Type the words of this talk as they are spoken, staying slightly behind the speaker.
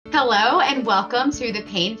Hello, and welcome to the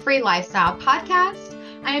Pain Free Lifestyle Podcast.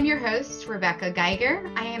 I am your host, Rebecca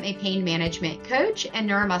Geiger. I am a pain management coach and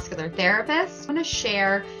neuromuscular therapist. I want to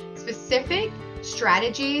share specific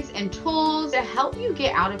strategies and tools to help you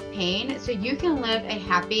get out of pain so you can live a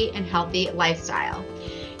happy and healthy lifestyle.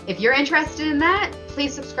 If you're interested in that,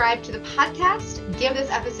 please subscribe to the podcast, give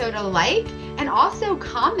this episode a like, and also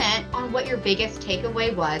comment on what your biggest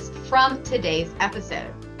takeaway was from today's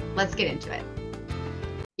episode. Let's get into it.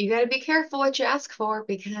 You got to be careful what you ask for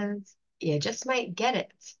because you just might get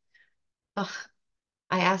it. Ugh,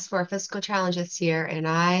 I asked for a physical challenge this year and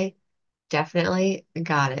I definitely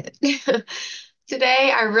got it.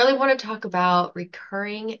 Today, I really want to talk about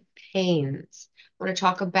recurring pains. I want to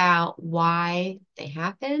talk about why they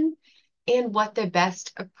happen and what the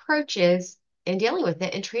best approach is in dealing with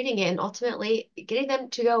it and treating it and ultimately getting them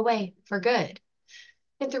to go away for good.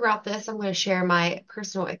 And throughout this, I'm going to share my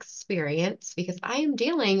personal experience because I am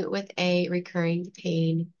dealing with a recurring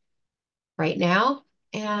pain right now,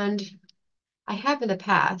 and I have in the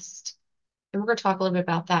past. And we're going to talk a little bit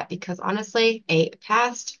about that because honestly, a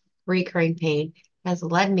past recurring pain has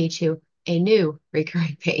led me to a new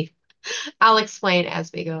recurring pain. I'll explain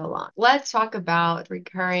as we go along. Let's talk about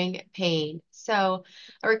recurring pain. So,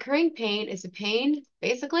 a recurring pain is a pain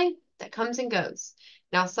basically that comes and goes.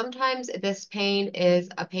 Now, sometimes this pain is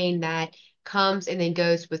a pain that comes and then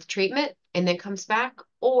goes with treatment and then comes back,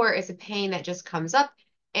 or it's a pain that just comes up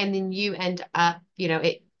and then you end up,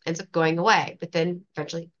 it ends up going away, but then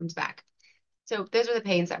eventually comes back. So those are the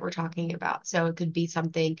pains that we're talking about. So it could be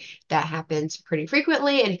something that happens pretty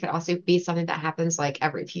frequently, and it could also be something that happens like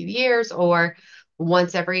every few years or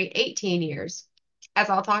once every 18 years, as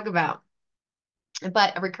I'll talk about.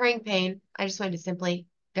 But a recurring pain, I just wanted to simply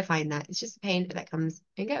define that. It's just a pain that comes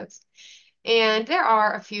and goes. And there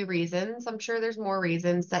are a few reasons. I'm sure there's more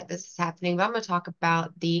reasons that this is happening, but I'm going to talk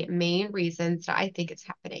about the main reasons that I think it's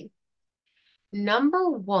happening. Number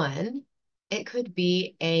one, it could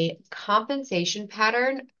be a compensation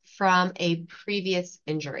pattern from a previous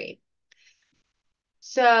injury.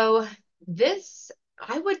 So this,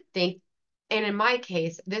 I would think, and in my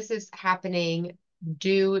case, this is happening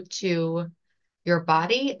due to your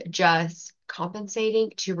body just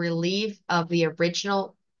compensating to relieve of the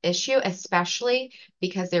original issue, especially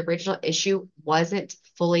because the original issue wasn't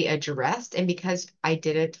fully addressed. And because I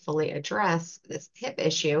didn't fully address this hip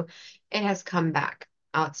issue, it has come back.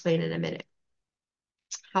 I'll explain in a minute.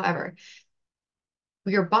 However,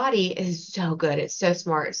 your body is so good. It's so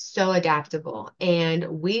smart, it's so adaptable.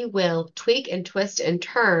 And we will tweak and twist and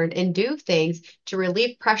turn and do things to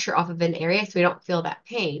relieve pressure off of an area so we don't feel that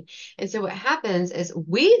pain. And so what happens is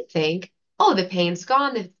we think, oh, the pain's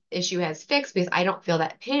gone, the issue has fixed because I don't feel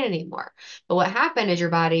that pain anymore. But what happened is your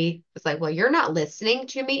body was like, well, you're not listening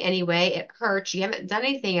to me anyway. It hurts. You haven't done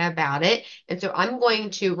anything about it. And so I'm going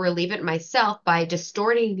to relieve it myself by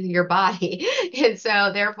distorting your body. And so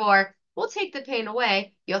therefore, we'll take the pain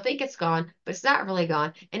away. You'll think it's gone, but it's not really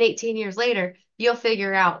gone. And 18 years later, you'll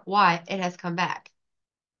figure out why it has come back.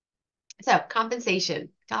 So compensation,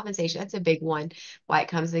 that's a big one, why it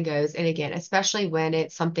comes and goes. And again, especially when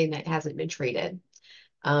it's something that hasn't been treated,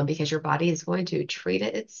 because your body is going to treat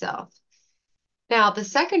it itself. Now, the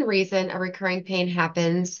second reason a recurring pain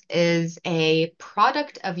happens is a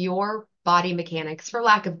product of your body mechanics, for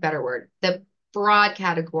lack of a better word. The broad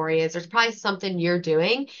category is there's probably something you're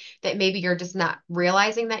doing that maybe you're just not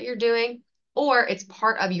realizing that you're doing, or it's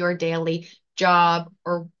part of your daily job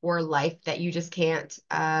or life that you just can't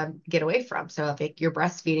get away from. So if you're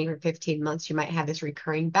breastfeeding for 15 months, you might have this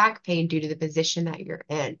recurring back pain due to the position that you're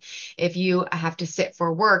in. If you have to sit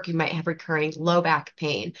for work, you might have recurring low back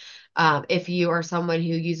pain. If you are someone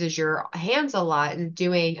who uses your hands a lot and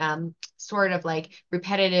doing sort of like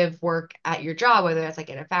repetitive work at your job, whether that's like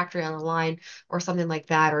in a factory on the line or something like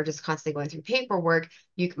that, or just constantly going through paperwork,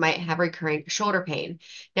 you might have recurring shoulder pain.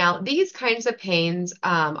 Now, these kinds of pains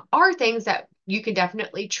are things that you can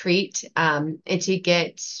definitely treat and to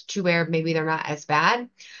get to where maybe they're not as bad.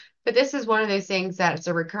 But this is one of those things that it's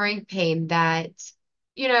a recurring pain that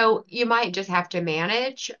you might just have to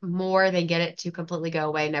manage more than get it to completely go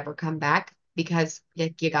away, never come back because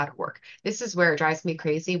you got to work. This is where it drives me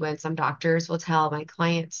crazy when some doctors will tell my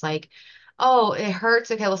clients, like, oh, it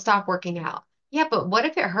hurts. Okay, we'll stop working out. Yeah, but what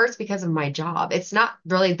if it hurts because of my job? It's not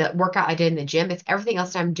really the workout I did in the gym. It's everything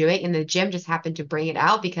else I'm doing. And the gym just happened to bring it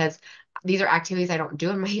out because these are activities I don't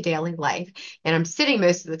do in my daily life. And I'm sitting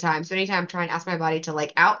most of the time. So anytime I'm trying to ask my body to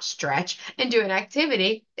like outstretch and do an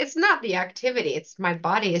activity, it's not the activity. It's my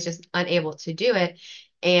body is just unable to do it.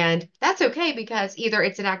 And that's okay because either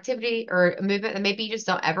it's an activity or a movement that maybe you just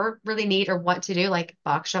don't ever really need or want to do, like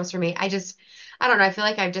box jumps for me. I don't know. I feel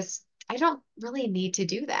like I don't really need to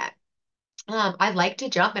do that. I like to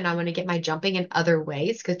jump and I want to get my jumping in other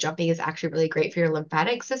ways because jumping is actually really great for your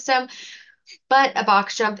lymphatic system. But a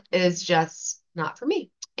box jump is just not for me,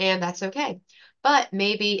 and that's okay. But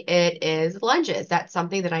maybe it is lunges. That's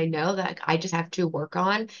something that I know that I just have to work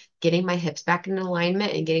on getting my hips back in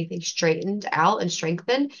alignment and getting things straightened out and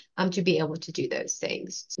strengthened to be able to do those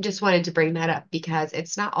things. Just wanted to bring that up because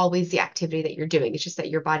it's not always the activity that you're doing. It's just that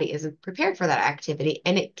your body isn't prepared for that activity,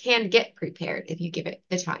 and it can get prepared if you give it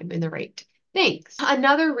the time and the right things.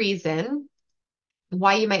 Another reason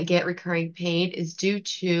why you might get recurring pain is due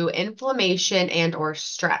to inflammation and or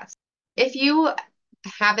stress. If you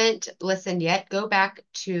haven't listened yet, go back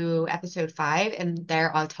to episode 5, and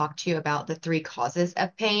there I'll talk to you about the 3 causes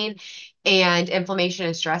of pain, and inflammation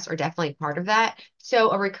and stress are definitely part of that. So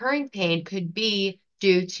a recurring pain could be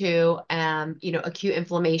due to acute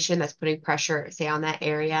inflammation that's putting pressure, say, on that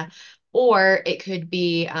area. Or it could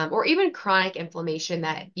be, or even chronic inflammation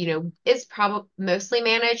that, is probably mostly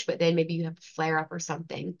managed, but then maybe you have a flare up or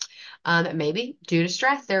something. Maybe due to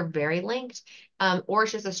stress, they're very linked. Or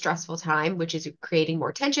it's just a stressful time, which is creating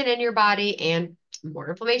more tension in your body and more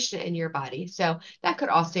inflammation in your body. So that could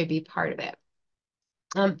also be part of it.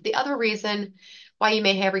 The other reason why you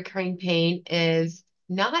may have recurring pain is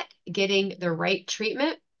not getting the right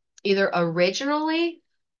treatment, either originally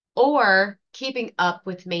or keeping up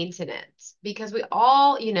with maintenance because we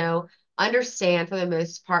all, understand for the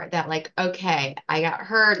most part that like, okay, I got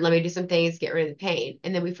hurt, let me do some things, get rid of the pain.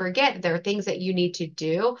 And then we forget that there are things that you need to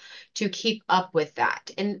do to keep up with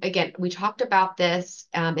that. And again, we talked about this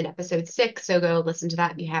in episode 6, so go listen to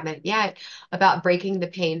that if you haven't yet, about breaking the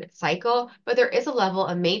pain cycle. But there is a level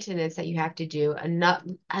of maintenance that you have to do,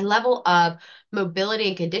 a level of mobility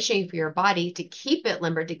and conditioning for your body to keep it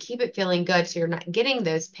limber, to keep it feeling good so you're not getting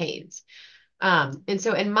those pains. And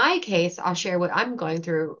so in my case, I'll share what I'm going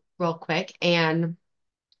through real quick. And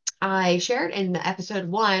I shared in episode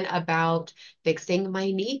 1 about fixing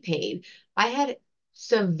my knee pain. I had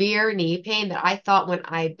severe knee pain that I thought when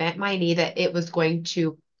I bent my knee that it was going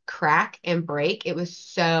to crack and break. It was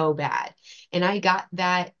so bad. And I got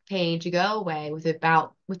that pain to go away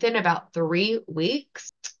within about 3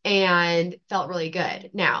 weeks and felt really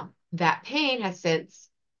good. Now, that pain has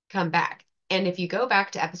since come back. And if you go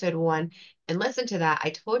back to episode 1 and listen to that,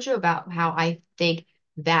 I told you about how I think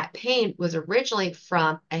that pain was originally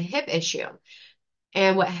from a hip issue.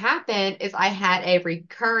 And what happened is I had a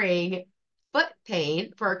recurring foot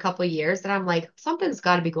pain for a couple of years that I'm like, something's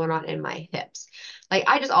got to be going on in my hips. Like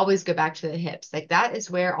I just always go back to the hips. Like that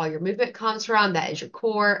is where all your movement comes from. That is your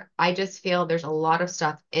core. I just feel there's a lot of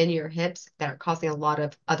stuff in your hips that are causing a lot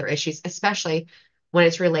of other issues, especially when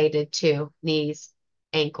it's related to knees,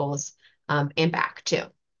 ankles, and back too.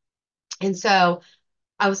 And so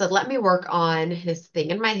I was like, let me work on this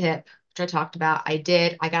thing in my hip, which I talked about. I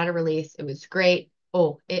did. I got a release. It was great.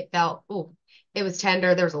 It was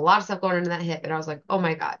tender. There was a lot of stuff going on in that hip. And I was like, oh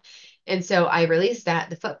my God. And so I released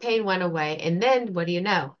that. The foot pain went away. And then what do you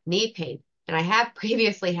know? Knee pain. And I have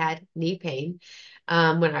previously had knee pain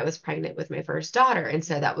when I was pregnant with my first daughter. And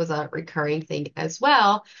so that was a recurring thing as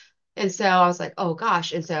well. And so I was like, oh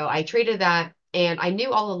gosh. And so I treated that. And I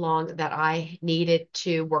knew all along that I needed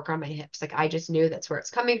to work on my hips. Like I just knew that's where it's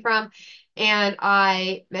coming from. And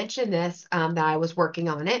I mentioned this, that I was working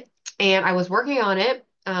on it. And I was working on it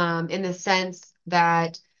in the sense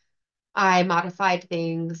that I modified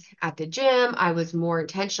things at the gym. I was more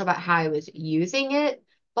intentional about how I was using it.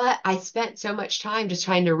 But I spent so much time just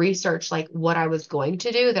trying to research like what I was going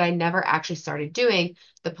to do that I never actually started doing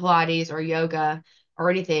the Pilates or yoga or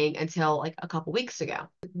anything until like a couple weeks ago.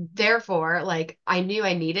 Therefore, like I knew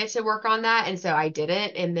I needed to work on that, and so I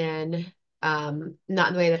didn't, and then not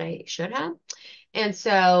in the way that I should have. And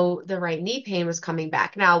so the right knee pain was coming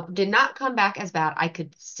back. Now, did not come back as bad. I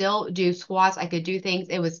could still do squats. I could do things.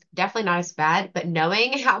 It was definitely not as bad, but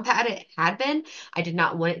knowing how bad it had been, I did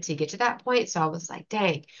not want it to get to that point. So I was like,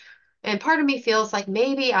 dang. And part of me feels like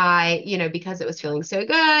maybe because it was feeling so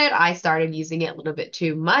good, I started using it a little bit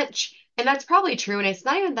too much. And that's probably true. And it's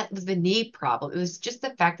not even that it was the knee problem. It was just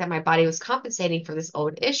the fact that my body was compensating for this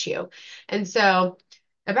old issue. And so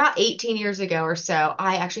about 18 years ago or so,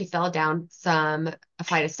 I actually fell down a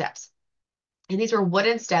flight of steps. And these were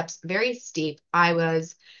wooden steps, very steep.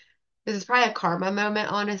 This is probably a karma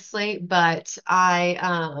moment, honestly, but I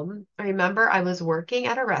remember I was working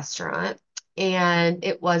at a restaurant and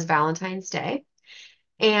it was Valentine's Day.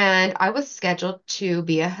 And I was scheduled to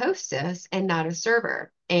be a hostess and not a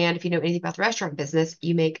server. And if you know anything about the restaurant business,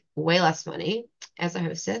 you make way less money as a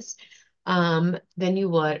hostess than you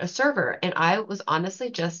would a server. And I was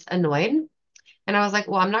honestly just annoyed And I was like,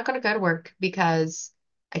 well, I'm not going to go to work because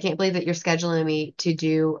I can't believe that you're scheduling me to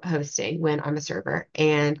do hosting when I'm a server.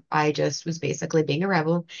 And I just was basically being a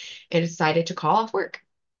rebel and decided to call off work.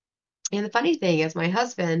 And the funny thing is, my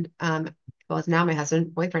husband, well, it's now my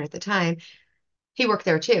husband, boyfriend at the time, he worked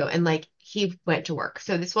there too. And like he went to work.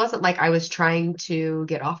 So this wasn't like I was trying to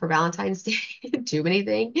get off for Valentine's Day and do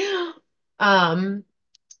anything. Um,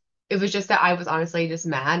 it was just that I was honestly just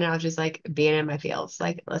mad and I was just like being in my feels.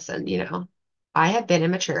 Like, listen, I have been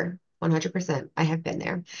immature, 100%. I have been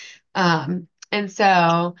there. And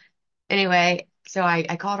so anyway, so I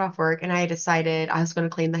called off work and I decided I was going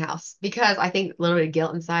to clean the house because I think a little bit of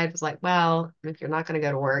guilt inside was like, well, if you're not going to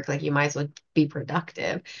go to work, like you might as well be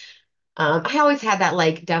productive. I always had that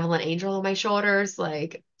like devil and angel on my shoulders.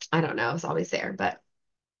 Like, I don't know, it's always there. But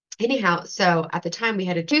anyhow, so at the time we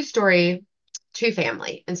had a two-story, two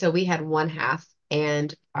family. And so we had one half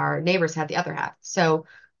and our neighbors had the other half. So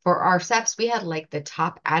for our steps, we had like the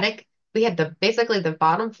top attic. We had the basically the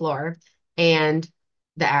bottom floor and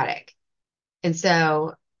the attic. And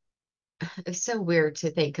so it's so weird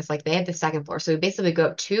to think because like they had the second floor. So we basically go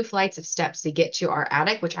up two flights of steps to get to our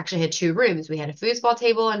attic, which actually had two rooms. We had a foosball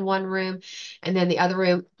table in one room, and then the other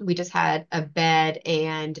room we just had a bed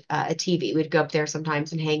and a TV. We'd go up there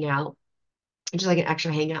sometimes and hang out, just like an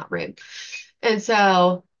extra hangout room. And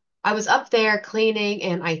so I was up there cleaning,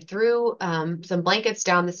 and I threw some blankets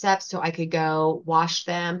down the steps so I could go wash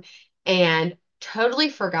them, and totally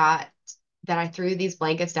forgot that I threw these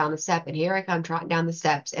blankets down the step, and here I come trotting down the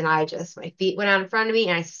steps, and my feet went out in front of me,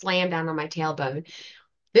 and I slammed down on my tailbone.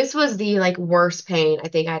 This was the like worst pain I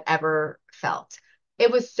think I'd ever felt.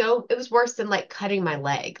 It was worse than like cutting my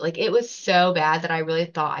leg. Like it was so bad that I really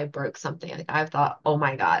thought I broke something. Like I thought, oh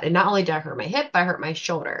my God. And not only did I hurt my hip, I hurt my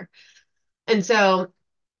shoulder. And so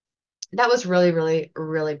that was really, really,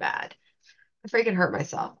 really bad. I freaking hurt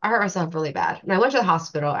myself. I hurt myself really bad. And I went to the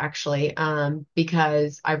hospital actually,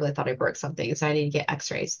 because I really thought I broke something. So I needed to get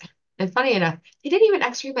x-rays. And funny enough, they didn't even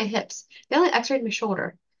x-ray my hips. They only x-rayed my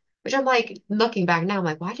shoulder, which I'm like, looking back now, I'm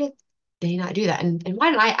like, why did they not do that? And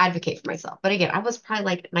why did I advocate for myself? But again, I was probably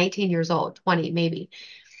like 19 years old, 20 maybe.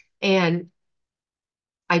 And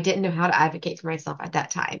I didn't know how to advocate for myself at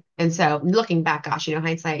that time. And so looking back, gosh,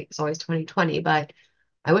 hindsight is always 2020, but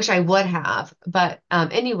I wish I would have. But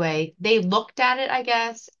anyway, they looked at it, I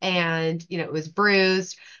guess, and it was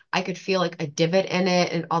bruised. I could feel like a divot in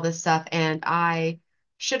it and all this stuff. And I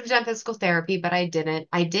should have done physical therapy, but I didn't.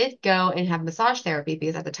 I did go and have massage therapy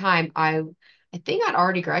because at the time I think I'd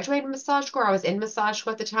already graduated massage school. I was in massage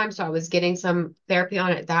school at the time, so I was getting some therapy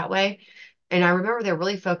on it that way. And I remember they're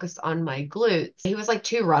really focused on my glutes. He was like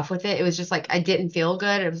too rough with it. It was just like I didn't feel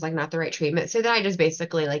good. It was like not the right treatment. So then I just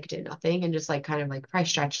basically like did nothing and just like kind of like probably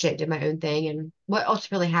stretched it, did my own thing. And what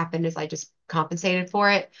ultimately happened is I just compensated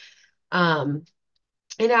for it. Um,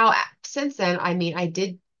 and now since then, I mean, I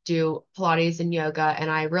did do Pilates and yoga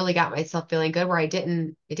and I really got myself feeling good where it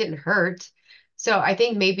didn't hurt. So I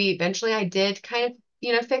think maybe eventually I did kind of,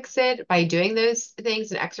 fix it by doing those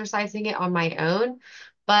things and exercising it on my own.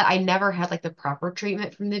 But I never had like the proper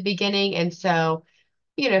treatment from the beginning. And so,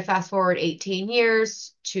 fast forward 18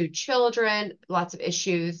 years, two children, lots of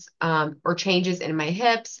issues, or changes in my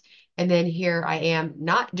hips. And then here I am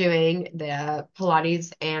not doing the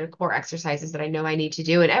Pilates and core exercises that I know I need to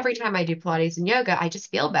do. And every time I do Pilates and yoga, I just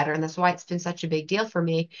feel better. And that's why it's been such a big deal for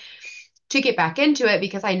me to get back into it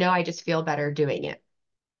because I know I just feel better doing it.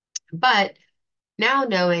 But now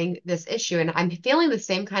knowing this issue, and I'm feeling the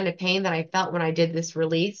same kind of pain that I felt when I did this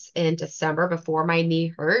release in December before my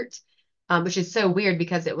knee hurt, which is so weird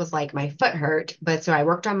because it was like my foot hurt. But so I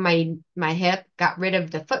worked on my hip, got rid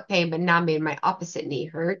of the foot pain, but now made my opposite knee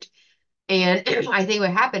hurt. And I think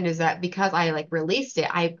what happened is that because I like released it,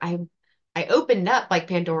 I opened up like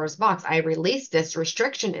Pandora's box. I released this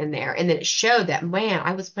restriction in there, and then it showed that man,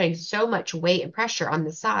 I was putting so much weight and pressure on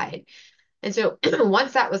the side. And so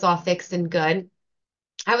once that was all fixed and good,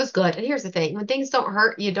 I was good. And here's the thing, when things don't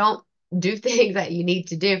hurt, you don't do things that you need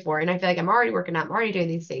to do for it. And I feel like I'm already working out, I'm already doing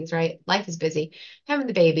these things, right? Life is busy, having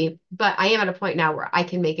the baby, but I am at a point now where I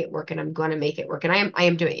can make it work and I'm going to make it work. And I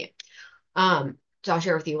am doing it. So I'll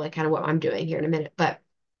share with you like kind of what I'm doing here in a minute. But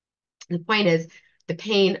the point is the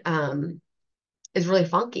pain is really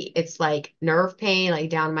funky. It's like nerve pain,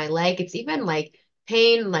 like down my leg. It's even like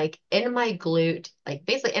pain like in my glute, like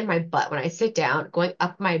basically in my butt when I sit down, going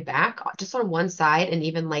up my back, just on one side and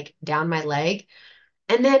even like down my leg.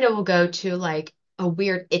 And then it will go to like a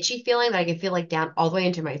weird itchy feeling that I can feel like down all the way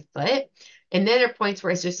into my foot. And then there are points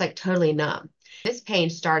where it's just like totally numb. This pain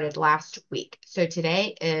started last week. So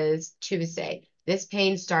today is Tuesday. This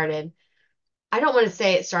pain started, I don't want to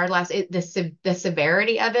say it started last, the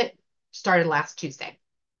severity of it started last Tuesday.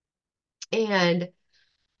 And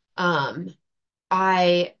um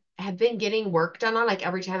I have been getting work done on, like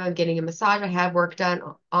every time I'm getting a massage, I have work done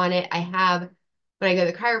on it. I have, when I go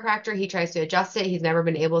to the chiropractor, he tries to adjust it. He's never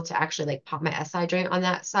been able to actually like pop my SI joint on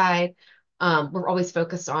that side. We're always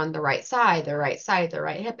focused on the right side, the right side, the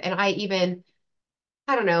right hip. And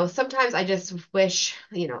I don't know, sometimes I just wish,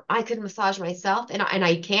 I could massage myself and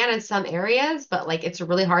I can in some areas, but like it's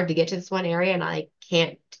really hard to get to this one area and I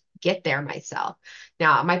can't get there myself.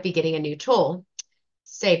 Now, I might be getting a new tool,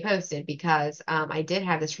 stay posted, because I did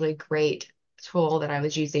have this really great tool that I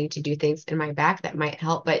was using to do things in my back that might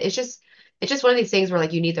help, but it's just one of these things where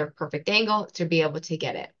like you need the perfect angle to be able to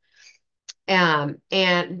get it. And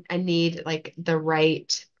I need like the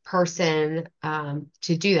right person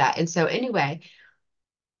to do that. And so anyway,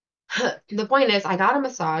 the point is I got a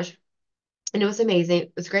massage and it was amazing.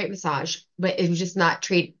 It was a great massage, but it was just not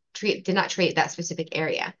did not treat that specific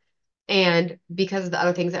area. And because of the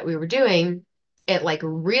other things that we were doing, it like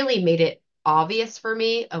really made it obvious for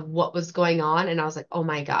me of what was going on. And I was like, oh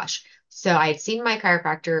my gosh. So I had seen my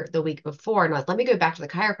chiropractor the week before and I was, let me go back to the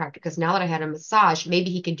chiropractor because now that I had a massage, maybe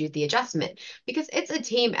he can do the adjustment because it's a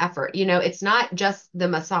team effort. It's not just the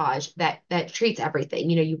massage that treats everything.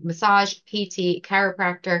 You massage, PT,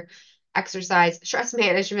 chiropractor, exercise, stress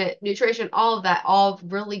management, nutrition, all of that all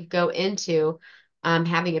really go into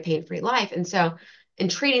having a pain-free life. And so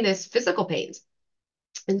and treating this physical pains.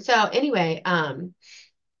 And so anyway,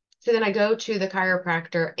 so then I go to the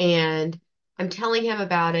chiropractor and I'm telling him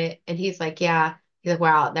about it. And he's like, yeah, he's like,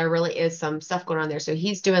 wow, there really is some stuff going on there. So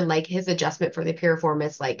he's doing like his adjustment for the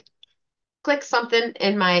piriformis, like click something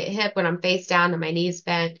in my hip when I'm face down and my knees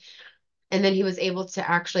bent. And then he was able to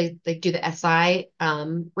actually like do the SI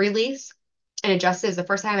release and adjust it. It's the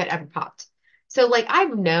first time it ever popped. So like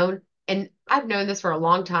I've known this for a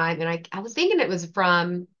long time. And I was thinking it was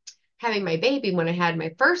from having my baby when I had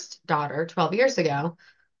my first daughter 12 years ago,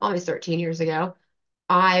 almost 13 years ago.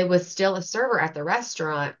 I was still a server at the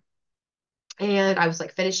restaurant and I was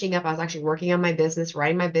like finishing up. I was actually working on my business,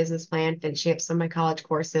 writing my business plan, finishing up some of my college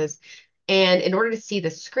courses. And in order to see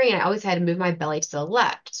the screen, I always had to move my belly to the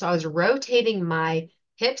left. So I was rotating my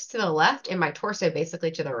hips to the left and my torso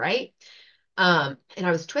basically to the right. And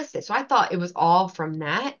I was twisted. So I thought it was all from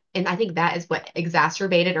that. And I think that is what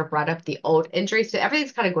exacerbated or brought up the old injury. So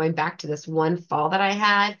everything's kind of going back to this one fall that I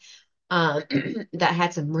had, um, that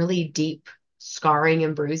had some really deep scarring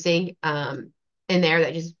and bruising, in there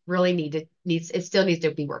that just really it still needs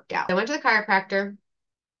to be worked out. I went to the chiropractor.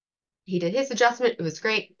 He did his adjustment. It was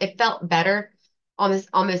great. It felt better almost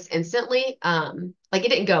instantly. Like it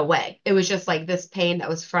didn't go away. It was just like this pain that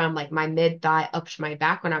was from like my mid thigh up to my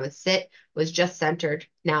back when I would sit was just centered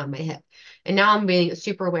now in my hip. And now I'm being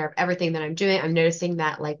super aware of everything that I'm doing. I'm noticing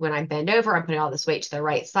that like when I bend over, I'm putting all this weight to the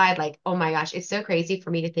right side. Like, oh my gosh, it's so crazy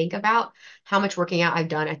for me to think about how much working out I've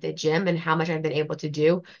done at the gym and how much I've been able to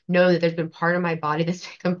do, knowing that there's been part of my body that's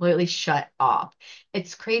been completely shut off.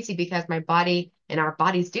 It's crazy because my body and our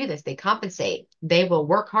bodies do this. They compensate. They will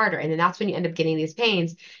work harder. And then that's when you end up getting these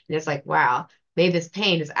pains. And it's like, wow, maybe this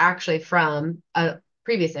pain is actually from a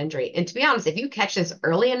previous injury. And to be honest, if you catch this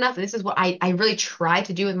early enough, and this is what I really try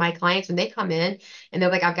to do with my clients when they come in and they're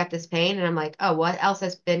like, I've got this pain. And I'm like, oh, what else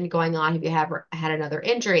has been going on? Have you ever had another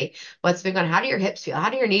injury? What's been going on? How do your hips feel? How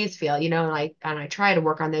do your knees feel? And I try to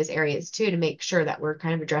work on those areas too to make sure that we're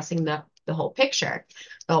kind of addressing the whole picture,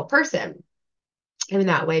 the whole person in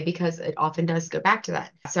that way, because it often does go back to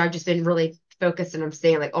that. So I've just been really focused and I'm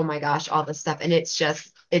saying like, oh my gosh, all this stuff. And it's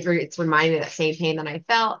reminding me of that same pain that I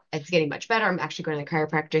felt. It's getting much better. I'm actually going to the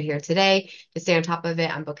chiropractor here today to stay on top of it.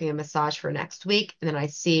 I'm booking a massage for next week. And then I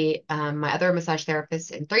see my other massage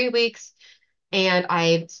therapist in 3 weeks. And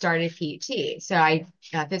I started PT. So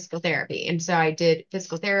physical therapy. And so I did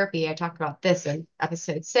physical therapy. I talked about this in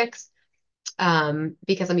episode 6,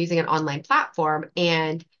 because I'm using an online platform.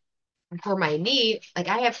 And for my knee, like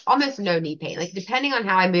I have almost no knee pain. Like depending on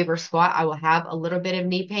how I move or squat, I will have a little bit of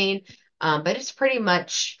knee pain, but it's pretty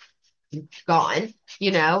much gone,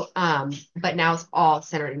 but now it's all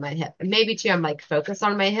centered in my hip. And maybe too, I'm like focused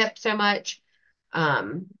on my hip so much,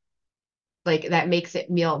 um, like that makes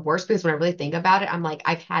it feel worse because when I really think about it, I'm like,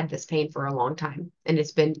 I've had this pain for a long time and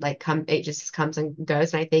it's been like it just comes and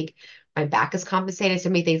goes. And I think my back is compensated. So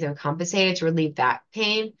many things are compensated to relieve that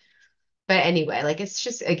pain. But anyway, like it's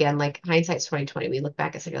just again like hindsight's 2020. We look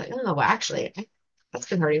back and say like, oh, well, actually, that's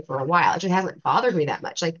been hurting for a while. It just hasn't bothered me that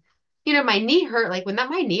much. Like, my knee hurt. Like when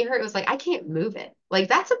my knee hurt, it was like I can't move it. Like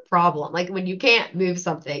that's a problem. Like when you can't move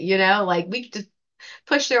something, like we just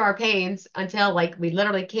push through our pains until like we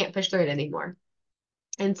literally can't push through it anymore.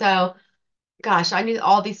 And so gosh, I knew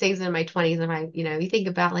all these things in my 20s, and you think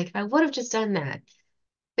about like if I would have just done that.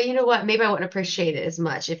 But you know what? Maybe I wouldn't appreciate it as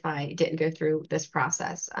much if I didn't go through this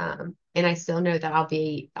process. And I still know that I'll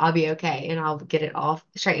be okay and I'll get it all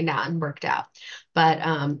straightened out and worked out. But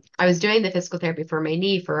I was doing the physical therapy for my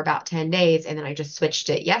knee for about 10 days, and then I just switched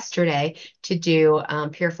it yesterday to do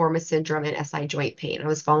piriformis syndrome and SI joint pain. I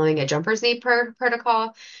was following a jumper's knee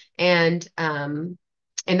protocol, and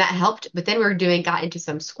that helped. But then got into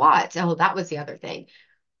some squats. Oh, that was the other thing.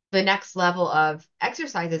 The next level of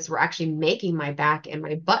exercises were actually making my back and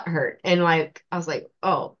my butt hurt. And like, I was like,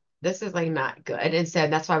 oh, this is like not good. And so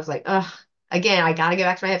that's why I was like, ugh, again, I gotta go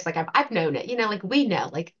back to my hips. Like I've known it, like we know,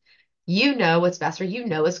 like you know what's best for you,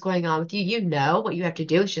 know what's going on with you, you know what you have to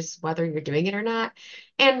do. It's just whether you're doing it or not.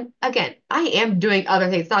 And again, I am doing other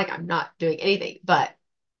things. It's not like I'm not doing anything, but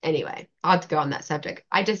anyway, I'll have to go on that subject.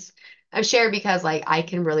 I share because like I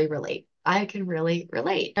can really relate. I can really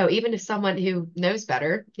relate. Oh, even if someone who knows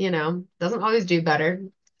better, doesn't always do better.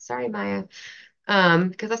 Sorry, Maya.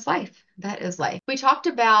 Because that's life. That is life. We talked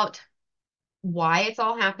about why it's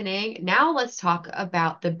all happening. Now let's talk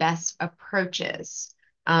about the best approaches,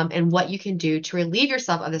 and what you can do to relieve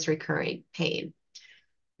yourself of this recurring pain.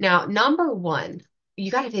 Now, number one,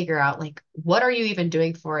 you got to figure out like what are you even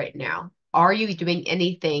doing for it now? Are you doing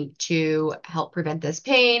anything to help prevent this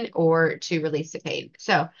pain or to release the pain?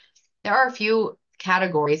 So there are a few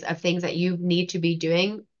categories of things that you need to be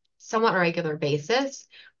doing somewhat on a regular basis,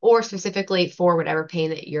 or specifically for whatever pain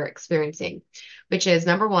that you're experiencing, which is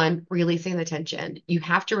number one, releasing the tension. You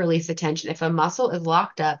have to release the tension. If a muscle is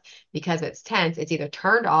locked up because it's tense, it's either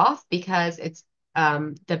turned off because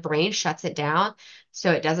the brain shuts it down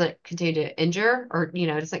so it doesn't continue to injure, or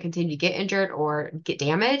doesn't continue to get injured or get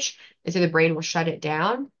damaged. And so the brain will shut it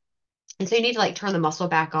down. And so you need to like turn the muscle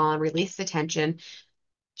back on, release the tension,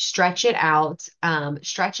 stretch it out.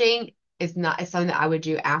 Stretching is something that I would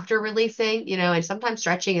do after releasing, and sometimes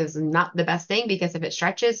stretching is not the best thing because if it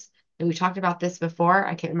stretches, and we talked about this before,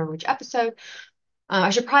 I can't remember which episode.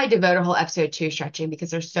 I should probably devote a whole episode to stretching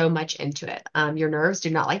because there's so much into it. Your nerves do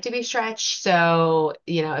not like to be stretched. So,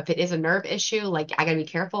 if it is a nerve issue, like I gotta be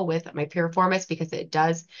careful with my piriformis because it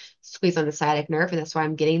does squeeze on the sciatic nerve, and that's why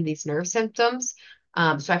I'm getting these nerve symptoms. So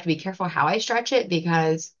I have to be careful how I stretch it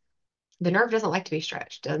because the nerve doesn't like to be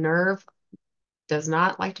stretched. The nerve does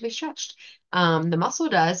not like to be stretched. The muscle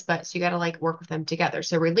does, but so you got to like work with them together.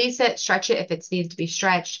 So release it, stretch it if it needs to be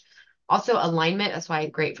stretched. Also alignment, that's why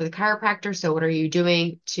it's great for the chiropractor. So what are you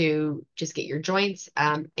doing to just get your joints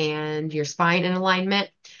and your spine in alignment?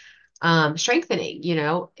 Strengthening,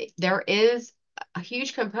 there is a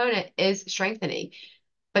huge component is strengthening.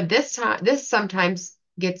 But this sometimes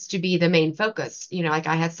gets to be the main focus. Like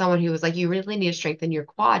I had someone who was like, you really need to strengthen your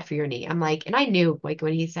quad for your knee. I'm like, and I knew like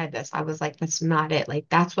when he said this, I was like, that's not it. Like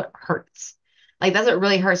that's what hurts. Like that's what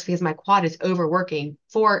really hurts because my quad is overworking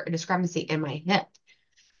for a discrepancy in my hip.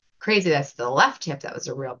 Crazy that's the left hip that was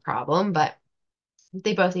a real problem, but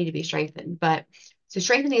they both need to be strengthened. But so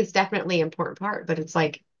strengthening is definitely an important part, but it's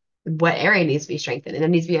like what area needs to be strengthened? And there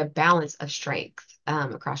needs to be a balance of strength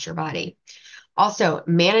across your body. Also,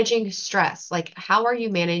 managing stress. Like, how are you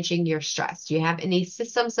managing your stress? Do you have any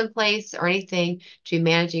systems in place or anything to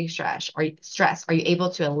managing stress? Are you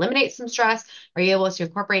able to eliminate some stress? Are you able to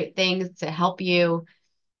incorporate things to help you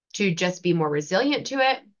to just be more resilient to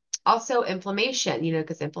it? Also, inflammation,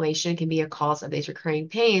 because inflammation can be a cause of these recurring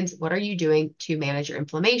pains. What are you doing to manage your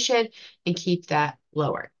inflammation and keep that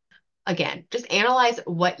lower? Again, just analyze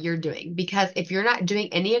what you're doing because if you're not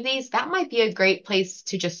doing any of these, that might be a great place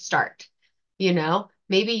to just start.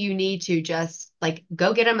 Maybe you need to just like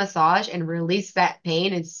go get a massage and release that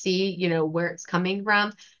pain and see, where it's coming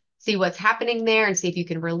from, see what's happening there and see if you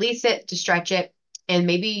can release it to stretch it. And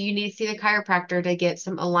maybe you need to see the chiropractor to get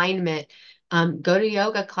some alignment. Go to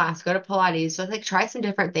yoga class, go to Pilates. So like try some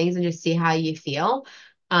different things and just see how you feel.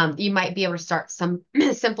 You might be able to start some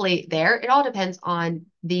simply there. It all depends on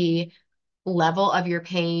the level of your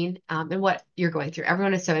pain and what you're going through.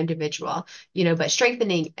 Everyone is so individual, but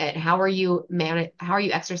strengthening it, how are you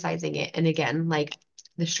exercising it? And again, like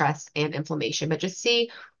the stress and inflammation, but just see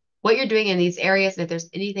what you're doing in these areas and if there's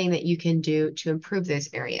anything that you can do to improve those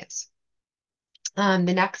areas. The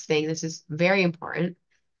next thing, this is very important,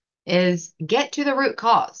 is get to the root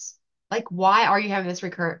cause. Like, why are you having this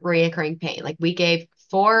reoccurring pain? Like, we gave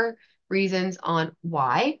 4 reasons on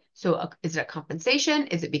why. So, is it a compensation?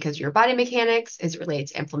 Is it because of your body mechanics? Is it related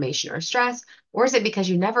to inflammation or stress? Or is it because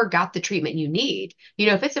you never got the treatment you need?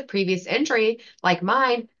 If it's a previous injury like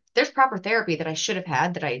mine, there's proper therapy that I should have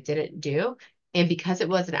had that I didn't do. And because it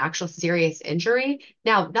was an actual serious injury,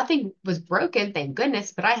 now nothing was broken, thank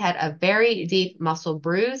goodness, but I had a very deep muscle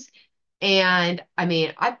bruise And I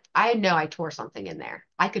mean, I know I tore something in there.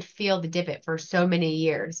 I could feel the divot for so many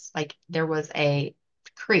years. Like there was a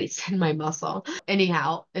crease in my muscle.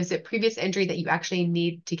 Anyhow, it's a previous injury that you actually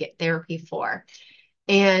need to get therapy for.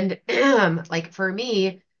 And like for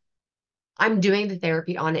me, I'm doing the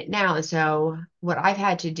therapy on it now. And so what I've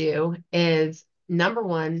had to do is number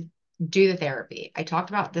one, do the therapy. I talked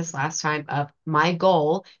about this last time of my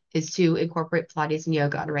goal is to incorporate Pilates and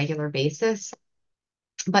yoga on a regular basis.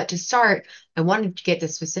 But to start, I wanted to get the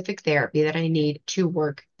specific therapy that I need to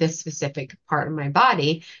work this specific part of my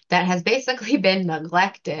body that has basically been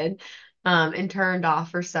neglected and turned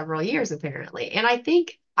off for several years, apparently. And I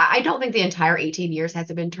don't think the entire 18 years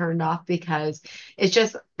hasn't been turned off because it's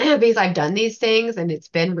just because I've done these things and it's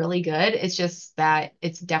been really good. It's just that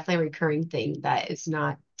it's definitely a recurring thing that is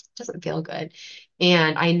not, doesn't feel good.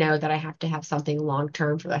 And I know that I have to have something long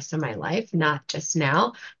term for the rest of my life, not just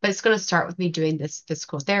now, but it's going to start with me doing this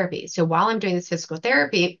physical therapy. So while I'm doing this physical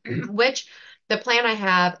therapy, which the plan I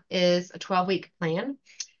have is a 12-week plan,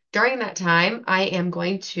 during that time, I am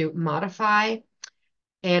going to modify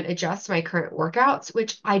and adjust my current workouts,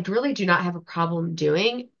 which I really do not have a problem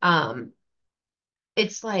doing.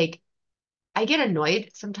 It's like I get annoyed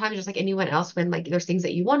sometimes, just like anyone else, when like there's things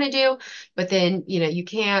that you want to do, but then you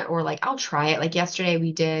can't, or like I'll try it. Like yesterday,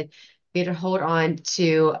 we had to hold on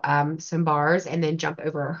to some bars and then jump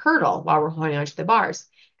over a hurdle while we're holding on to the bars,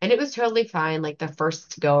 and it was totally fine. Like the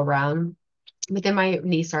first go around, but then my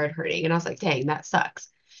knee started hurting, and I was like, dang, that sucks.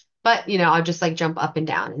 But I'll just like jump up and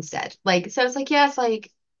down instead. Like so, it's like yes,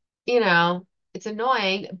 like you know, it's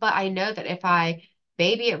annoying, but I know that if I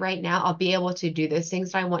baby it right now, I'll be able to do those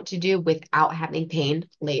things that I want to do without having pain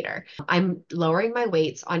later. I'm lowering my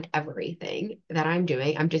weights on everything that I'm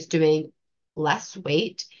doing. I'm just doing less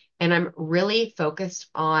weight and I'm really focused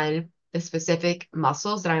on the specific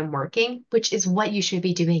muscles that I'm working, which is what you should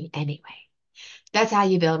be doing anyway. That's how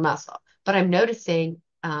you build muscle. But I'm noticing,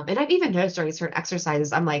 and I've even noticed during certain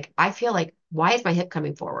exercises, I'm like, I feel like, why is my hip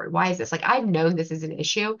coming forward? Why is this? Like, I've known this is an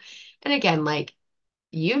issue. And again, like,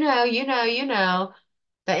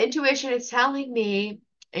 the intuition is telling me,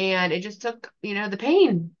 and it just took, the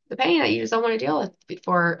pain that you just don't want to deal with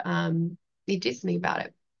before you do something about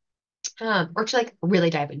it. Or to like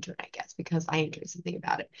really dive into it, I guess, because I enjoy something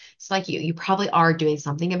about it. It's like you probably are doing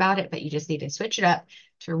something about it, but you just need to switch it up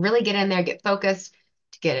to really get in there, get focused,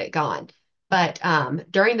 to get it gone. But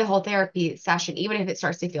during the whole therapy session, even if it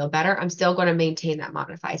starts to feel better, I'm still going to maintain that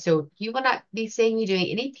modify. So you will not be seeing me doing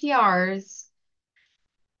any PRs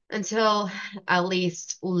until at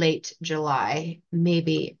least late July,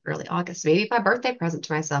 maybe early August. Maybe my birthday present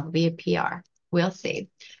to myself will be a PR. We'll see.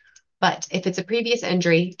 But if it's a previous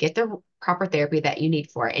injury, get the proper therapy that you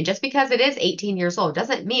need for it. And just because it is 18 years old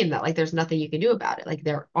doesn't mean that like there's nothing you can do about it. Like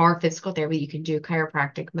there are physical therapy you can do,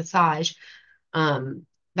 chiropractic, massage,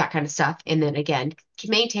 that kind of stuff. And then again,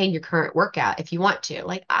 maintain your current workout if you want to.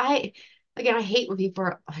 Again, I hate when people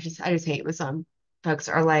are, I just hate when some folks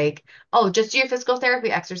are like, oh, just do your physical therapy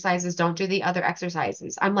exercises. Don't do the other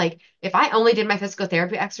exercises. I'm like, if I only did my physical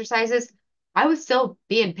therapy exercises, I would still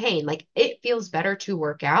be in pain. Like it feels better to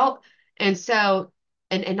work out. And so,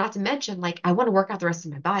 and not to mention, like I want to work out the rest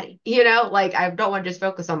of my body, like I don't want to just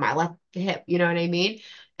focus on my left hip, you know what I mean?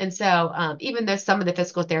 And so, even though some of the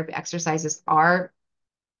physical therapy exercises are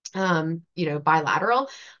bilateral.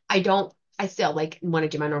 I still like want to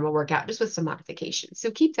do my normal workout just with some modifications. So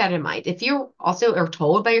keep that in mind. If you also are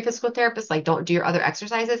told by your physical therapist, like don't do your other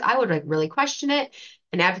exercises, I would like really question it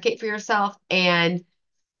and advocate for yourself and,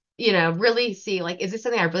 really see like, is this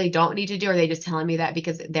something I really don't need to do? Or are they just telling me that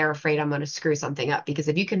because they're afraid I'm going to screw something up? Because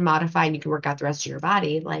if you can modify and you can work out the rest of your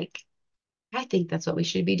body, like I think that's what we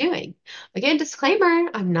should be doing. Again,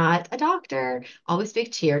 disclaimer, I'm not a doctor. Always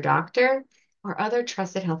speak to your doctor or other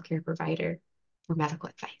trusted healthcare provider for medical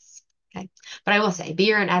advice. Okay. But I will say, be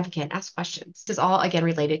your own advocate and ask questions. This is all again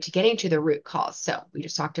related to getting to the root cause. So we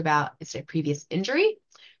just talked about is it a previous injury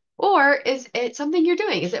or is it something you're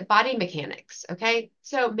doing? Is it body mechanics? Okay.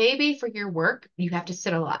 So maybe for your work, you have to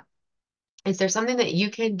sit a lot. Is there something that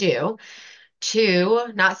you can do to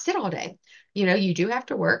not sit all day? You do have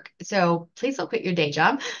to work, so please don't quit your day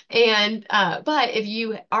job. And but if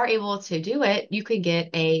you are able to do it, you can get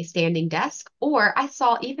a standing desk, or I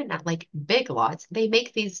saw even at like Big Lots, they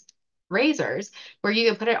make these razors where you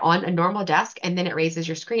can put it on a normal desk and then it raises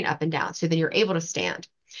your screen up and down. So then you're able to stand.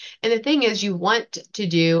 And the thing is, you want to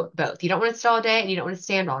do both. You don't want to sit all day and you don't want to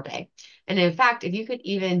stand all day. And in fact, if you could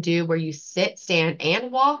even do where you sit, stand,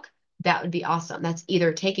 and walk, that would be awesome. That's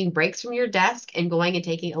either taking breaks from your desk and going and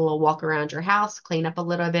taking a little walk around your house, clean up a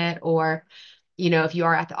little bit, or, if you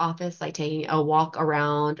are at the office, like taking a walk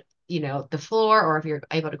around, the floor, or if you're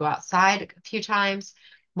able to go outside a few times,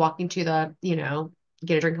 walking to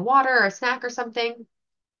get a drink of water or a snack or something,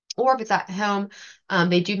 or if it's at home,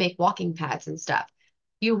 they do make walking pads and stuff.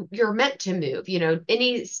 You're meant to move,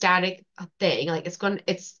 any static thing, like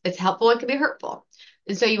it's helpful and can be hurtful.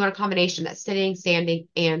 And so you want a combination that's sitting, standing,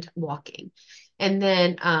 and walking. And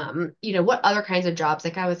then, what other kinds of jobs,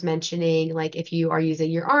 like I was mentioning, like if you are using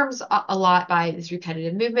your arms a lot by this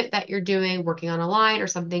repetitive movement that you're doing, working on a line or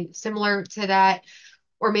something similar to that,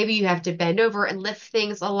 or maybe you have to bend over and lift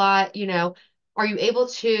things a lot, are you able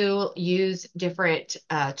to use different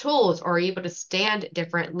tools, or are you able to stand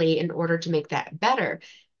differently in order to make that better?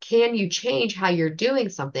 Can you change how you're doing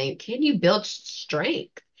something? Can you build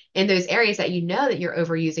strength in those areas that you know that you're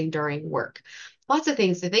overusing during work? Lots of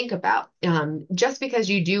things to think about. Just because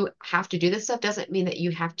you do have to do this stuff doesn't mean that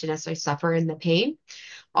you have to necessarily suffer in the pain.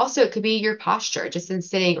 Also, it could be your posture, just in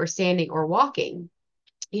sitting or standing or walking.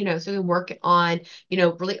 So you work on,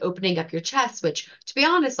 really opening up your chest, which, to be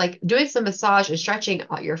honest, like doing some massage and stretching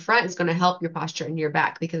out your front is going to help your posture in your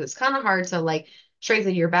back, because it's kind of hard to like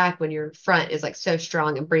strengthen your back when your front is like so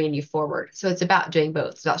strong and bringing you forward. So it's about doing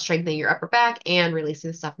both. It's about strengthening your upper back and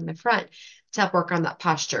releasing the stuff in the front to help work on that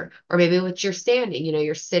posture. Or maybe with your standing,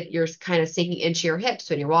 you're kind of sinking into your hips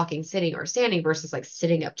when you're walking, sitting, or standing, versus like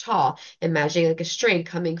sitting up tall, imagining like a string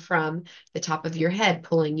coming from the top of your head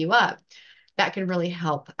pulling you up. That can really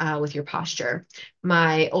help with your posture.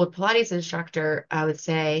 My old Pilates instructor, I would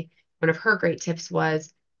say, one of her great tips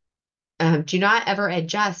was, do not ever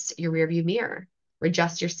adjust your rear view mirror, or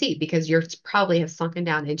adjust your seat, because you're probably have sunken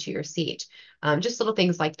down into your seat. Just little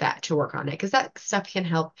things like that to work on it, because that stuff can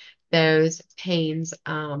help those pains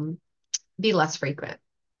be less frequent.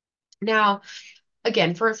 Now,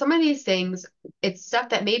 again, for some of these things, it's stuff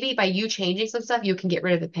that maybe by you changing some stuff, you can get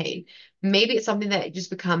rid of the pain. Maybe it's something that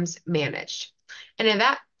just becomes managed. And at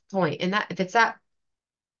that point, and that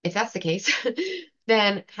if that's the case,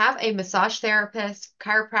 then have a massage therapist,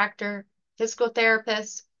 chiropractor, physical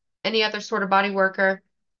therapist, any other sort of body worker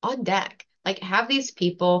on deck. Like have these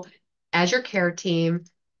people as your care team.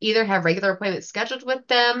 Either have regular appointments scheduled with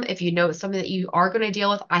them if you know it's something that you are going to deal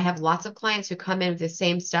with. I have lots of clients who come in with the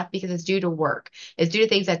same stuff because it's due to work. It's due to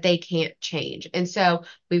things that they can't change. And so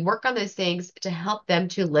we work on those things to help them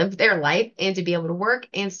to live their life and to be able to work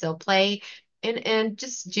and still play and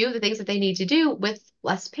just do the things that they need to do with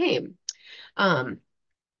less pain. Um,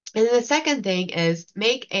 and then the second thing is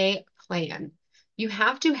make a plan. You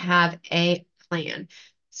have to have a plan.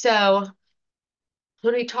 So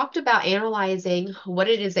when we talked about analyzing what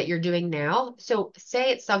it is that you're doing now, so say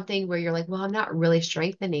it's something where you're like, well, I'm not really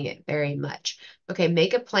strengthening it very much. Okay,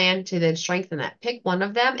 make a plan to then strengthen that. Pick one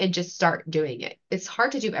of them and just start doing it. It's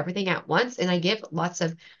hard to do everything at once, and I give lots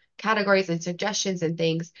of categories and suggestions and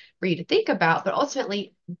things for you to think about, but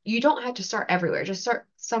ultimately, you don't have to start everywhere. Just start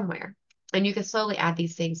somewhere, and you can slowly add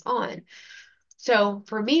these things on. So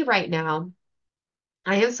for me right now,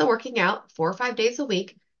 I am still working out 4 or 5 days a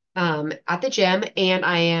week at the gym, and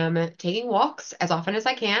I am taking walks as often as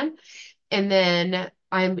I can. And then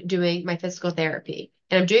I'm doing my physical therapy.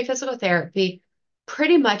 And I'm doing physical therapy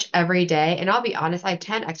pretty much every day. And I'll be honest, I have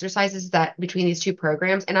 10 exercises that between these two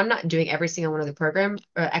programs, and I'm not doing every single one of the program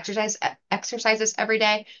or exercises every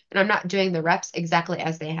day. And I'm not doing the reps exactly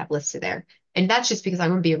as they have listed there. And that's just because I'm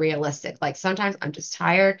going to be realistic. Like sometimes I'm just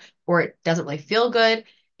tired or it doesn't really feel good.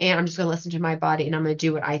 And I'm just going to listen to my body and I'm going to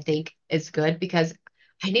do what I think is good, because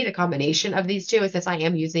I need a combination of these two. Since I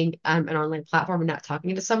am using an online platform and not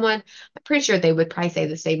talking to someone, I'm pretty sure they would probably say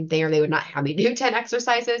the same thing, or they would not have me do 10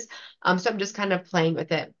 exercises. So I'm just kind of playing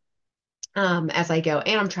with it as I go.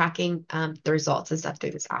 And I'm tracking the results and stuff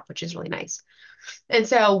through this app, which is really nice. And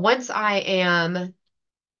so once I am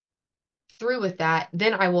through with that,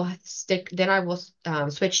 then I will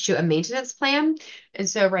switch to a maintenance plan. And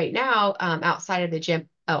so right now, outside of the gym,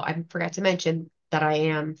 oh, I forgot to mention that I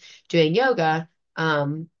am doing yoga.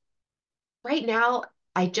 Right now,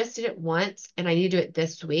 I just did it once and I need to do it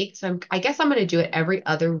this week. So I guess I'm going to do it every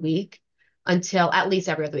other week, until at least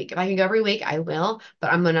every other week. If I can go every week, I will,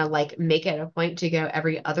 but I'm going to like make it a point to go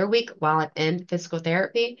every other week while I'm in physical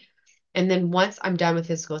therapy. And then once I'm done with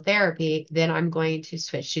physical therapy, then I'm going to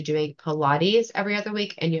switch to doing Pilates every other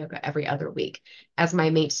week and yoga every other week as my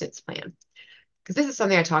maintenance plan. Because this is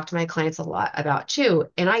something I talk to my clients a lot about too.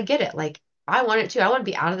 And I get it. Like, I want it too. I want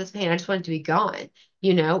to be out of this pain. I just want it to be gone,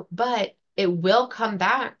 but it will come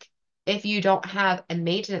back if you don't have a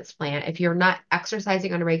maintenance plan, if you're not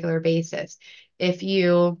exercising on a regular basis, if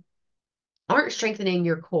you aren't strengthening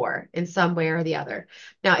your core in some way or the other.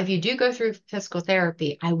 Now, if you do go through physical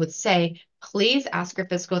therapy, I would say please ask your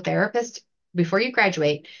physical therapist before you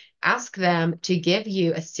graduate, ask them to give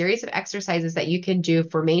you a series of exercises that you can do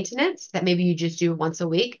for maintenance that maybe you just do once a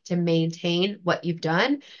week to maintain what you've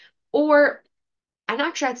done. Or, and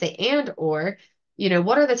actually, I'd say, and, or,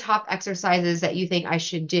 what are the top exercises that you think I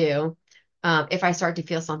should do if I start to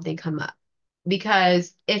feel something come up?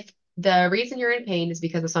 Because if the reason you're in pain is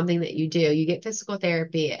because of something that you do, you get physical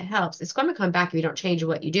therapy, it helps. It's going to come back if you don't change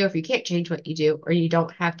what you do, if you can't change what you do, or you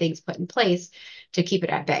don't have things put in place to keep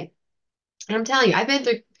it at bay. And I'm telling you, I've been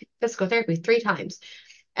through physical therapy 3 times.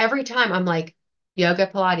 Every time I'm like, yoga,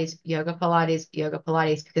 Pilates, yoga, Pilates, yoga,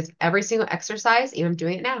 Pilates, because every single exercise, even I'm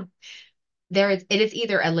doing it now, it is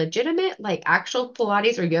either a legitimate, like actual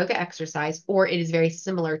Pilates or yoga exercise, or it is very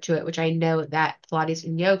similar to it, which I know that Pilates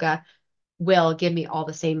and yoga will give me all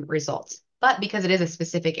the same results. But because it is a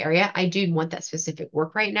specific area, I do want that specific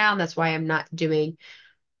work right now. And that's why I'm not doing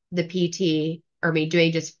the PT or me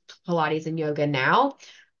doing just Pilates and yoga now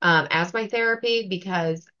as my therapy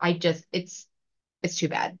because it's too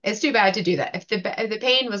bad. It's too bad to do that. If the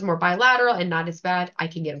pain was more bilateral and not as bad, I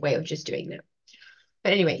can get away with just doing that.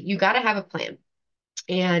 But anyway, you got to have a plan.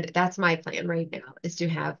 And that's my plan right now is to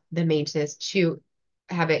have the maintenance to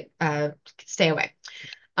have it stay away.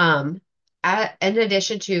 Um, in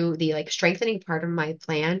addition to the like strengthening part of my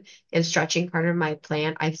plan and stretching part of my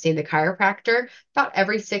plan, I've seen the chiropractor about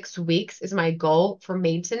every 6 weeks is my goal for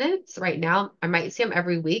maintenance. Right now, I might see him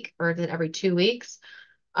every week or then every 2 weeks.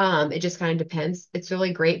 It just kind of depends. It's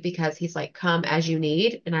really great because he's like, come as you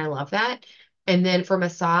need, and I love that. And then for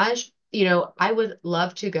massage, I would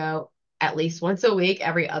love to go at least once a week,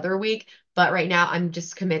 every other week. But right now, I'm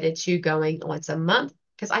just committed to going once a month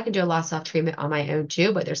because I can do a lot of self-treatment on my own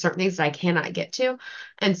too, but there's certain things that I cannot get to.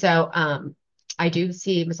 And so I do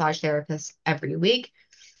see massage therapists every week.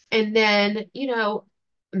 And then,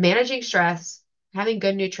 managing stress, having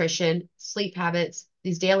good nutrition, sleep habits,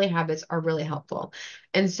 these daily habits are really helpful.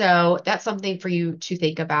 And so that's something for you to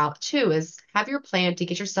think about too, is have your plan to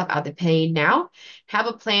get yourself out of the pain now. Have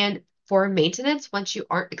a plan for maintenance once you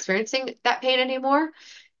aren't experiencing that pain anymore.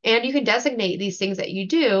 And you can designate these things that you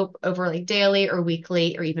do over like daily or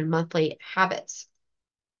weekly or even monthly habits.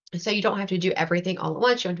 So you don't have to do everything all at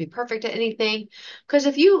once. You don't have to be perfect at anything. Because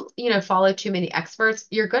if you follow too many experts,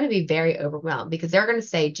 you're going to be very overwhelmed because they're going to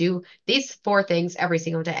say, do these 4 things every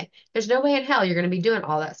single day. There's no way in hell you're going to be doing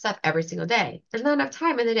all that stuff every single day. There's not enough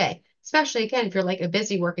time in the day. Especially again, if you're like a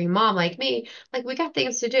busy working mom like me, like we got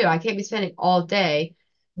things to do. I can't be spending all day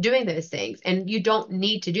doing those things. And you don't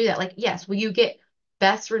need to do that. Like, yes, will you get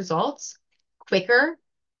best results quicker?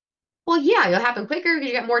 Well, yeah, it'll happen quicker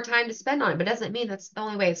because you got more time to spend on it, but it doesn't mean that's the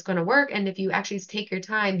only way it's going to work. And if you actually take your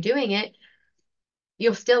time doing it,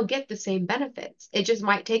 you'll still get the same benefits. It just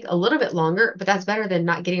might take a little bit longer, but that's better than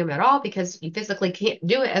not getting them at all because you physically can't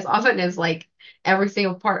do it as often as like every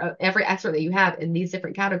single part of every expert that you have in these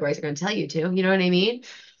different categories are going to tell you to. You know what I mean?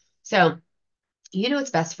 So you know what's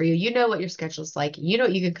best for you. You know what your schedule's like. You know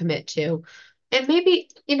what you can commit to. And maybe,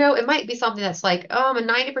 it might be something that's like, oh, I'm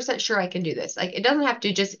 90% sure I can do this. Like, it doesn't have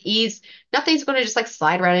to just ease. Nothing's going to just like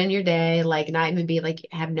slide right in your day, like not even be like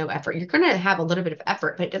have no effort. You're going to have a little bit of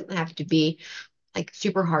effort, but it doesn't have to be like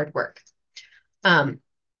super hard work. Um,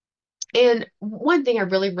 and one thing I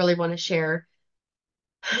really, really want to share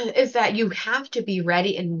is that you have to be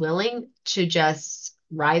ready and willing to just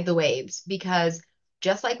ride the waves because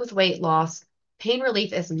just like with weight loss, pain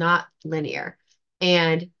relief is not linear.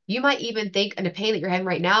 And you might even think and the pain that you're having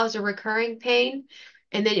right now is a recurring pain.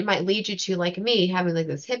 And then it might lead you to like me having like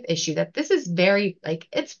this hip issue that this is very like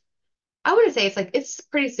I wouldn't say it's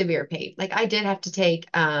pretty severe pain. Like I did have to take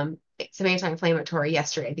some anti-inflammatory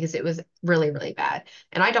yesterday because it was really, really bad.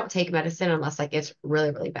 And I don't take medicine unless like it's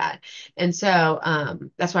really, really bad. And so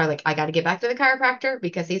that's why like I got to get back to the chiropractor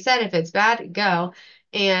because he said if it's bad, go.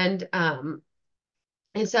 And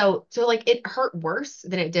so like it hurt worse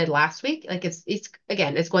than it did last week. Like it's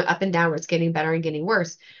again, it's going up and down where it's getting better and getting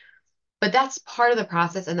worse. But that's part of the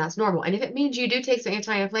process and that's normal. And if it means you do take some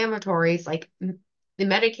anti-inflammatories, like the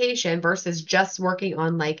medication versus just working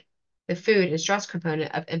on like the food and stress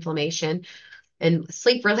component of inflammation and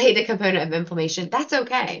sleep related component of inflammation, that's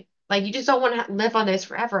okay. Like you just don't want to live on those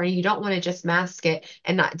forever and you don't want to just mask it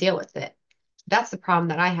and not deal with it. That's the problem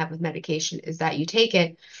that I have with medication is that you take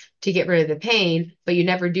it to get rid of the pain, but you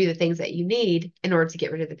never do the things that you need in order to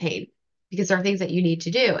get rid of the pain because there are things that you need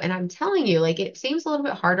to do. And I'm telling you, like it seems a little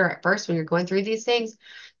bit harder at first when you're going through these things,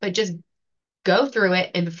 but just go through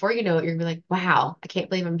it. And before you know it, you're gonna be like, wow, I can't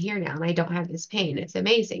believe I'm here now and I don't have this pain. It's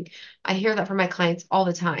amazing. I hear that from my clients all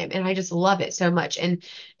the time and I just love it so much. And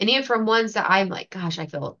even from ones that I'm like, gosh, I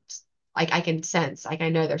feel like I can sense, like I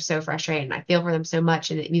know they're so frustrated and I feel for them so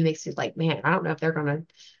much. And it makes me like, man, I don't know if they're gonna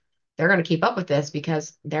they're going to keep up with this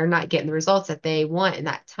because they're not getting the results that they want in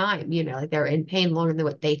that time. Like they're in pain longer than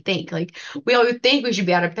what they think. Like we always think we should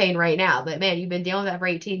be out of pain right now, but man, you've been dealing with that for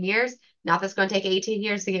 18 years. Not that's going to take 18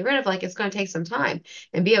 years to get rid of. Like it's going to take some time,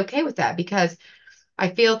 and be okay with that, because I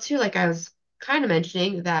feel too, like I was kind of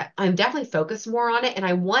mentioning, that I'm definitely focused more on it. And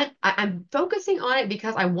I'm focusing on it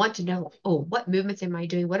because I want to know, oh, what movements am I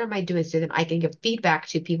doing? What am I doing? So that I can give feedback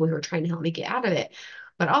to people who are trying to help me get out of it.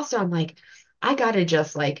 But also I'm like, I got to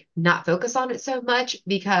just like not focus on it so much,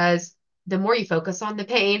 because the more you focus on the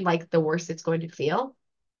pain, like the worse it's going to feel.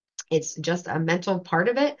 It's just a mental part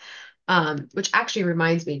of it. Which actually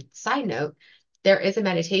reminds me, side note, there is a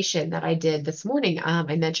meditation that I did this morning.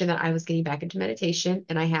 I mentioned that I was getting back into meditation,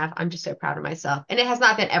 and I'm just so proud of myself. And it has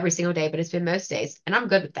not been every single day, but it's been most days. And I'm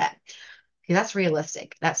good with that. Okay, that's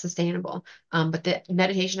realistic. That's sustainable. But the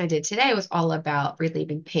meditation I did today was all about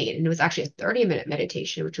relieving pain. And it was actually a 30-minute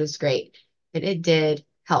meditation, which was great. And it did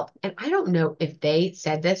help. And I don't know if they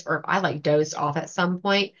said this or if I like dozed off at some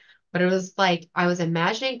point, but it was like I was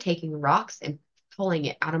imagining taking rocks and pulling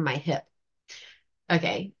it out of my hip.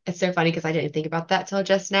 Okay. It's so funny because I didn't think about that till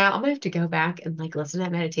just now. I'm gonna have to go back and like listen to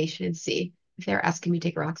that meditation and see if they're asking me to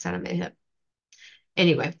take rocks out of my hip.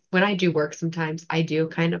 Anyway, when I do work, sometimes I do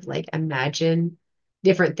kind of like imagine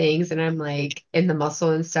different things, and I'm like in the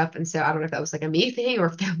muscle and stuff. And so I don't know if that was like a me thing or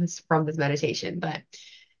if that was from this meditation. But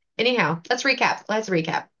anyhow, let's recap. Let's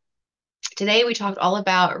recap. Today we talked all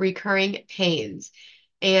about recurring pains.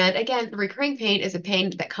 And again, recurring pain is a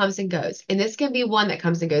pain that comes and goes. And this can be one that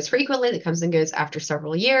comes and goes frequently, that comes and goes after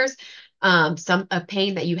several years. Some a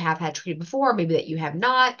pain that you have had treated before, maybe that you have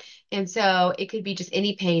not. And so it could be just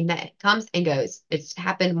any pain that comes and goes. It's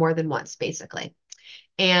happened more than once, basically.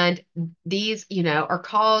 And these, are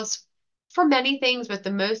caused for many things, but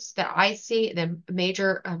the most that I see, the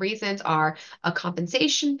major reasons are a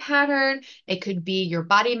compensation pattern. It could be your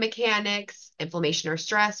body mechanics, inflammation or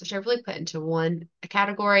stress, which I really put into one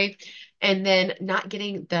category, and then not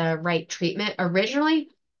getting the right treatment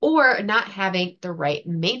originally, or not having the right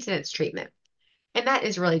maintenance treatment. And that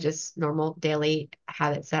is really just normal daily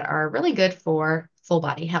habits that are really good for full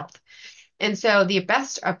body health. And so the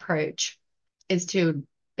best approach is to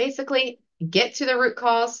basically get to the root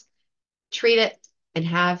cause, treat it, and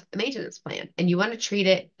have a maintenance plan. And you want to treat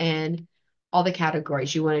it in all the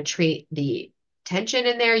categories. You want to treat the tension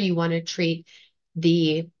in there. You want to treat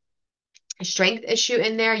the strength issue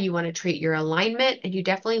in there. You want to treat your alignment, and you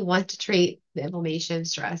definitely want to treat the inflammation,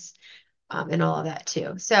 stress, and all of that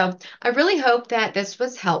too. So I really hope that this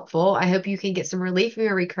was helpful. I hope you can get some relief from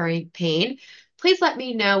your recurring pain. Please let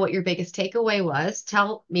me know what your biggest takeaway was.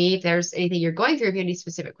 Tell me if there's anything you're going through. If you have any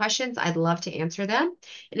specific questions, I'd love to answer them.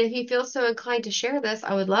 And if you feel so inclined to share this,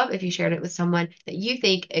 I would love if you shared it with someone that you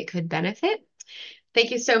think it could benefit. Thank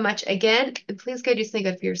you so much again. And please go do something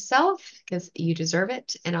good for yourself, because you deserve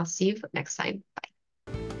it. And I'll see you next time.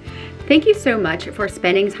 Thank you so much for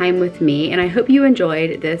spending time with me, and I hope you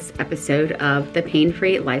enjoyed this episode of the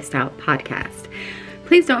Pain-Free Lifestyle Podcast.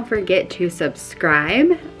 Please don't forget to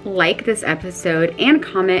subscribe, like this episode, and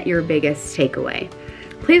comment your biggest takeaway.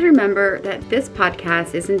 Please remember that this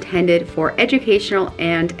podcast is intended for educational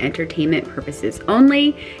and entertainment purposes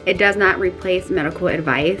only. It does not replace medical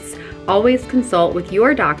advice. Always consult with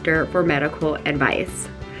your doctor for medical advice.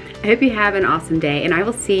 I hope you have an awesome day, and I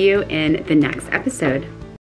will see you in the next episode.